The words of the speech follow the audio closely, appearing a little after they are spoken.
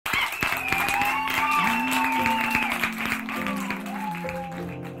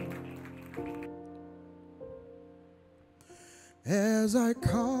As I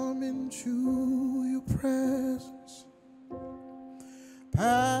come into your presence,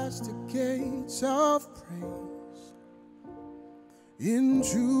 past the gates of praise,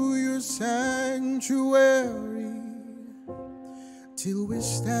 into your sanctuary, till we're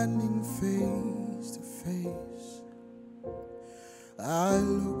standing face to face. I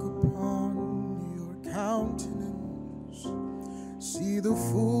look upon your countenance, see the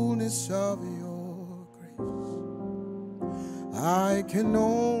fullness of your grace. I can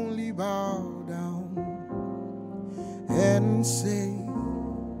only bow down and say,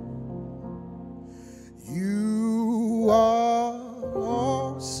 you are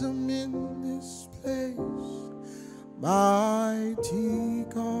awesome in this place, mighty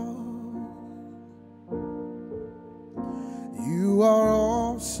God. You are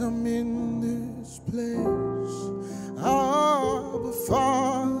awesome in this place, Abba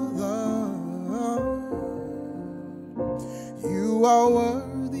Father. You are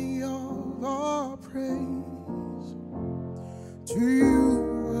worthy of our praise. To you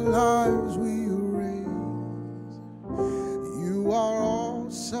our lives we raise. You are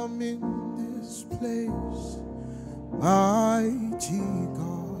awesome in this place, mighty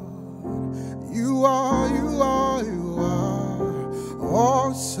God. You are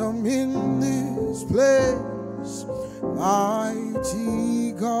awesome in this place,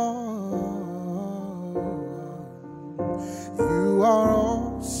 mighty God. You are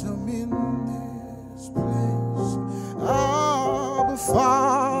awesome in this place, Abba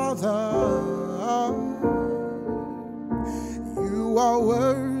Father. You are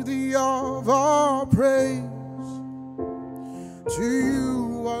worthy of our praise. To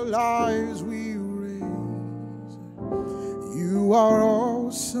you our lives we raise. You are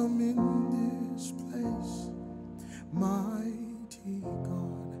awesome in this place, mighty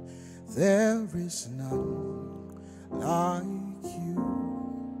God. There is none like you.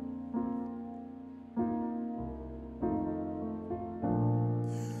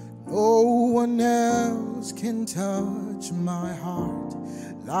 No one else can touch my heart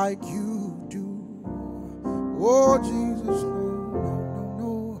like you do. Oh Jesus,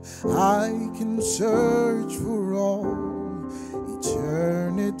 no. I can search for all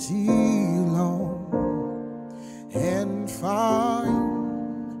eternity long and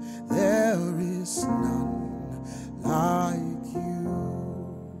find there is none like you.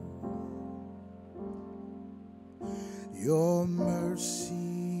 Your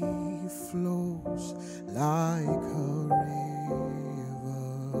mercy flows like a river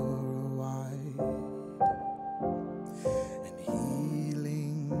wide, and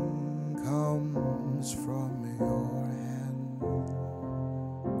healing comes from your hands.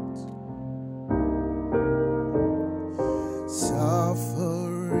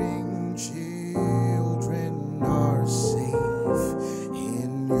 Suffering children are safe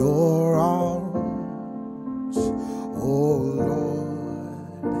in your arms, oh Lord.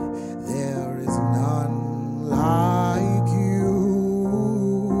 There is none like you.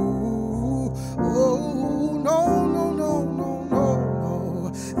 Oh no.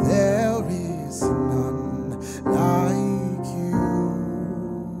 There is none like you.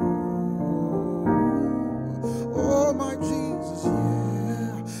 Oh my Jesus,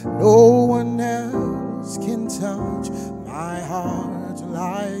 yeah. No one else can touch my heart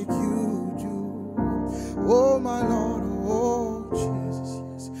like you do. Oh my Lord, oh Jesus,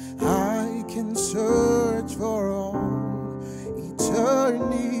 yes. I can search for all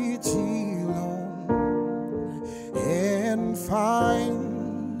eternity long and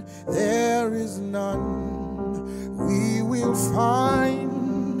find there is none. We will find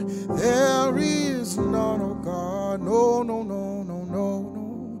there is none, oh God. No.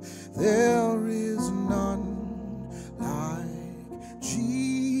 There is none like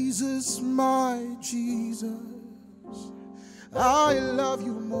Jesus, my Jesus. I love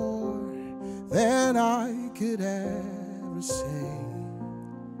you more than I could ever say.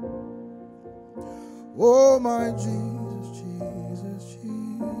 Oh my Jesus, Jesus,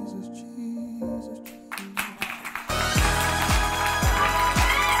 Jesus, Jesus, Jesus.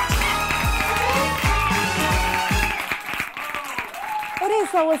 It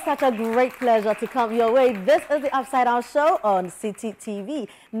is always such a great pleasure to come your way. This is the Upside Down Show on Citi TV.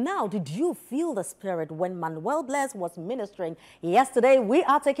 Now, did you feel the spirit when Manuel was ministering yesterday? We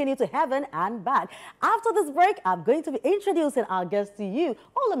are taking you to heaven and back. After this break, I'm going to be introducing our guests to you.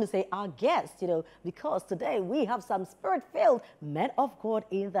 Or let me say our guests, because today we have some spirit-filled men of God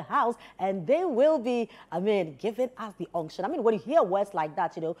in the house, and they will be, giving us the unction. When you hear words like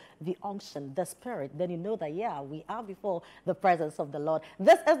that, the unction, the spirit, then you know that, yeah, we are before the presence of the Lord.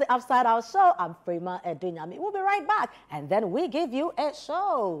 This is the Upside Down Show. I'm Frema Edunyami. We'll be right back, and then we give you a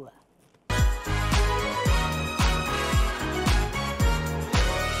show.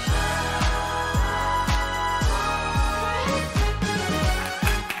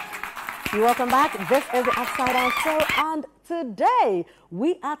 Welcome back. This is the Upside Down Show, and today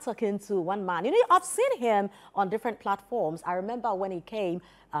we are talking to one man. You know, I've seen him on different platforms. I remember when he came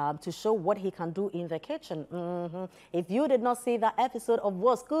to show what he can do in the kitchen. If you did not see that episode of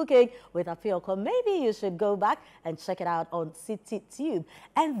What's Cooking with Afioko, maybe you should go back and check it out on Citi Tube.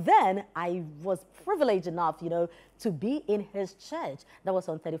 And then I was privileged enough, you know, to be in his church. That was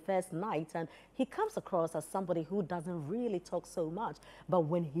on 31st night, and he comes across as somebody who doesn't really talk so much, but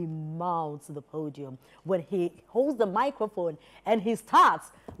when he mounts the podium, when he holds the microphone and he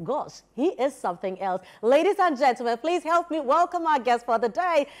starts, gosh, he is something else. Ladies and gentlemen, please help me welcome our guest for the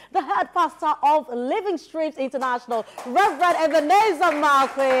day, the head pastor of Living Streams International, Reverend Ebenezer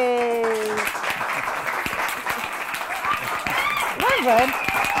Markwei. Reverend.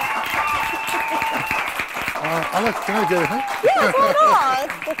 Alex, can I get it? Huh? Yes, why not?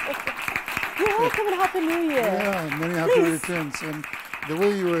 You're welcome and Happy New Year. Yeah, many happy returns. And the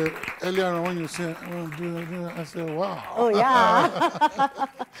way you were earlier when you said, I said, wow. Oh, yeah.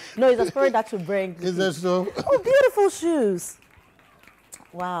 No, it's a spirit that you bring. Is that so? Oh, beautiful shoes.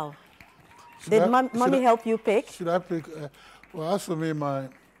 Wow. Did mommy help you pick? Should I pick? Well, as for me,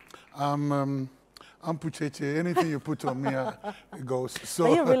 I'm Pucheche. Anything you put on me, it goes. So,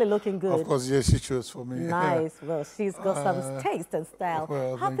 but you're really looking good. Of course, yes, she chose for me. Nice. Well, she's got some taste and style.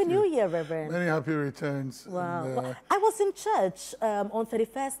 Well, Happy New Year, Reverend. Many happy returns. Wow. And, well, I was in church on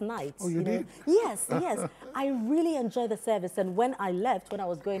 31st night. Oh, you did? Yes, yes. I really enjoyed the service. And when I left, when I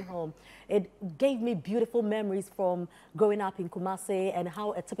was going home, it gave me beautiful memories from growing up in Kumasi and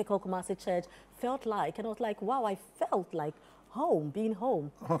how a typical Kumasi church felt like. And I was like, wow, I felt like home, being home.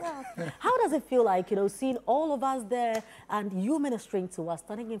 Okay. Yeah. How does it feel like, you know, seeing all of us there and you ministering to us,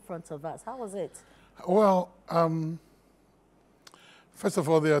 standing in front of us? How was it? Well, first of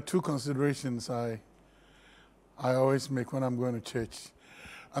all, there are two considerations I always make when I'm going to church.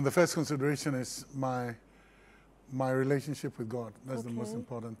 And the first consideration is my relationship with God. That's the most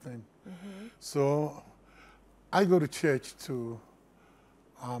important thing. So I go to church to,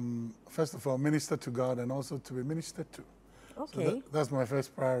 first of all, minister to God and also to be ministered to. Okay. So that's my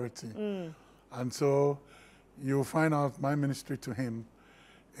first priority. And so you'll find out my ministry to him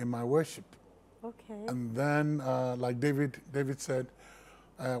in my worship. Okay. And then, like David said,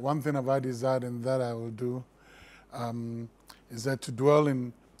 one thing have I desired and that I will do is that to dwell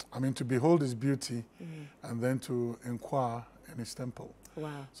in, to behold his beauty and then to inquire in his temple.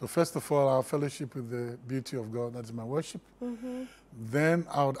 Wow. So first of all, our fellowship with the beauty of God, that's my worship. Then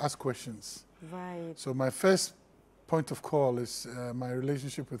I would ask questions. Right. So my first point of call is my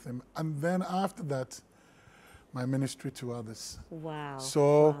relationship with him. And then after that, my ministry to others. Wow.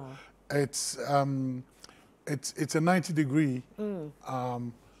 So it's a 90-degree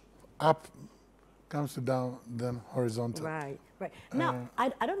up comes to down, then horizontal. Right, right. Now,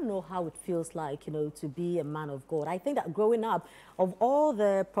 I don't know how it feels like, you know, to be a man of God. I think that growing up, of all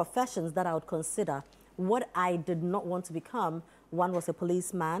the professions that I would consider, what I did not want to become, one was a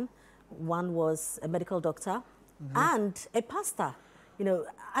policeman, one was a medical doctor, and a pastor. You know,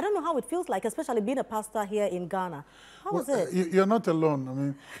 I don't know how it feels like, especially being a pastor here in Ghana. How was it? You're not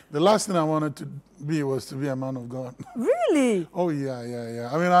alone. The last thing I wanted to be was to be a man of God. Really? Oh, yeah.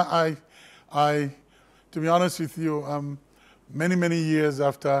 I to be honest with you, many years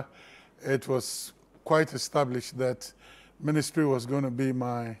after it was quite established that ministry was going to be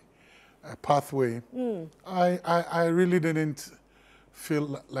my pathway, I really didn't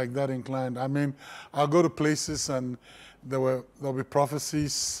feel like that inclined. I'll go to places and there'll be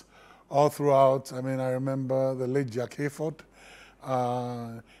prophecies all throughout. I remember the late Jack Hayford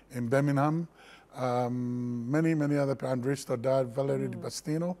in Birmingham, many other people, Andre Stoddard, Valerie Di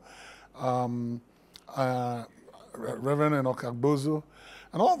Bastino, Reverend Enoch Agbozo,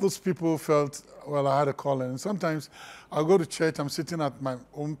 and all those people felt, well, I had a calling. And sometimes I'll go to church, I'm sitting at my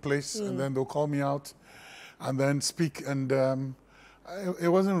own place, and then they'll call me out and then speak. And it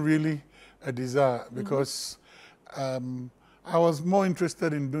wasn't really a desire because I was more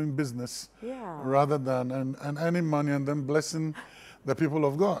interested in doing business rather than and earning money and then blessing the people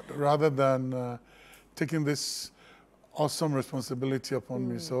of God rather than taking this awesome responsibility upon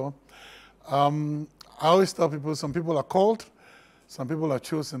me. So I always tell people, some people are called, some people are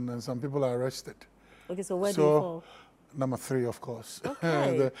chosen, and some people are arrested. Okay, so where do you fall? Number 3, of course.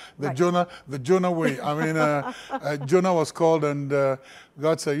 Okay. the Jonah way. Jonah was called, and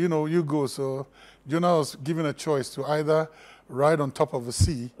God said, you go. So Jonah was given a choice to either ride on top of the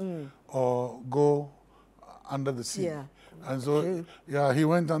sea or go under the sea. Yeah. And so, yeah, he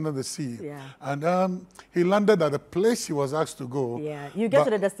went under the sea. Yeah. And he landed at the place he was asked to go. Yeah, you get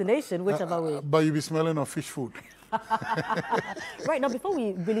to the destination, whichever way. But you'll be smelling of fish food. Right, now before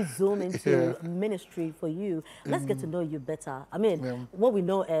we really zoom into ministry for you, let's get to know you better. I mean, what we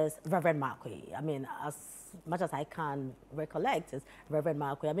know is Reverend Markwei. I mean, as much as I can recollect is Reverend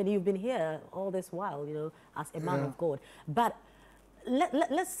Markwei. I mean, you've been here all this while, you know, as a man of God. But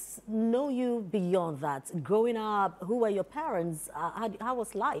let's know you beyond that. Growing up, who were your parents? How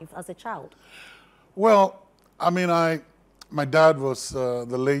was life as a child? Well, I mean, my dad was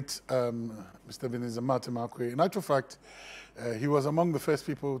the late Mr. Ebenezer Markwei. In actual fact, he was among the first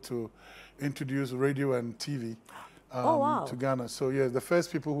people to introduce radio and TV to Ghana. So, yeah, the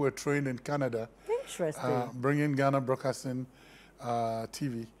first people who were trained in Canada. Interesting. Bringing Ghana Broadcasting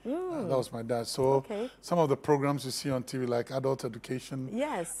TV. That was my dad. So some of the programs you see on TV, like adult education,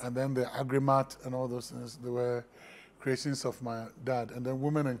 and then the Agrimat and all those things, they were creations of my dad. And then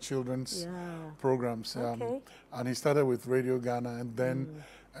women and children's programs. And he started with Radio Ghana and then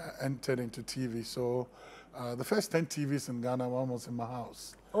entered into TV. So the first 10 TVs in Ghana were almost in my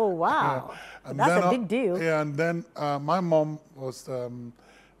house. Oh, wow. And that's then, a big deal. Yeah, and then my mom was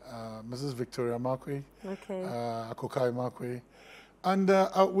Mrs. Victoria Markwei, Akokai Markwei. And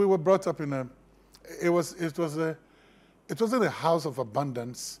we were brought up in it wasn't a house of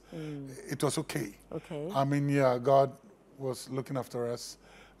abundance. It was okay. I mean, yeah, God was looking after us,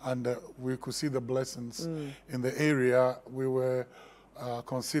 and we could see the blessings in the area. We were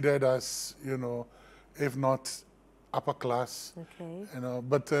considered as, you know, if not upper class, you know,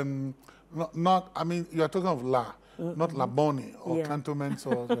 but not. I mean, you are talking of not Laboni or cantonments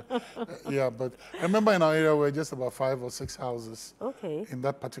or but I remember in our area we were just about 5 or 6 houses in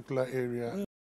that particular area.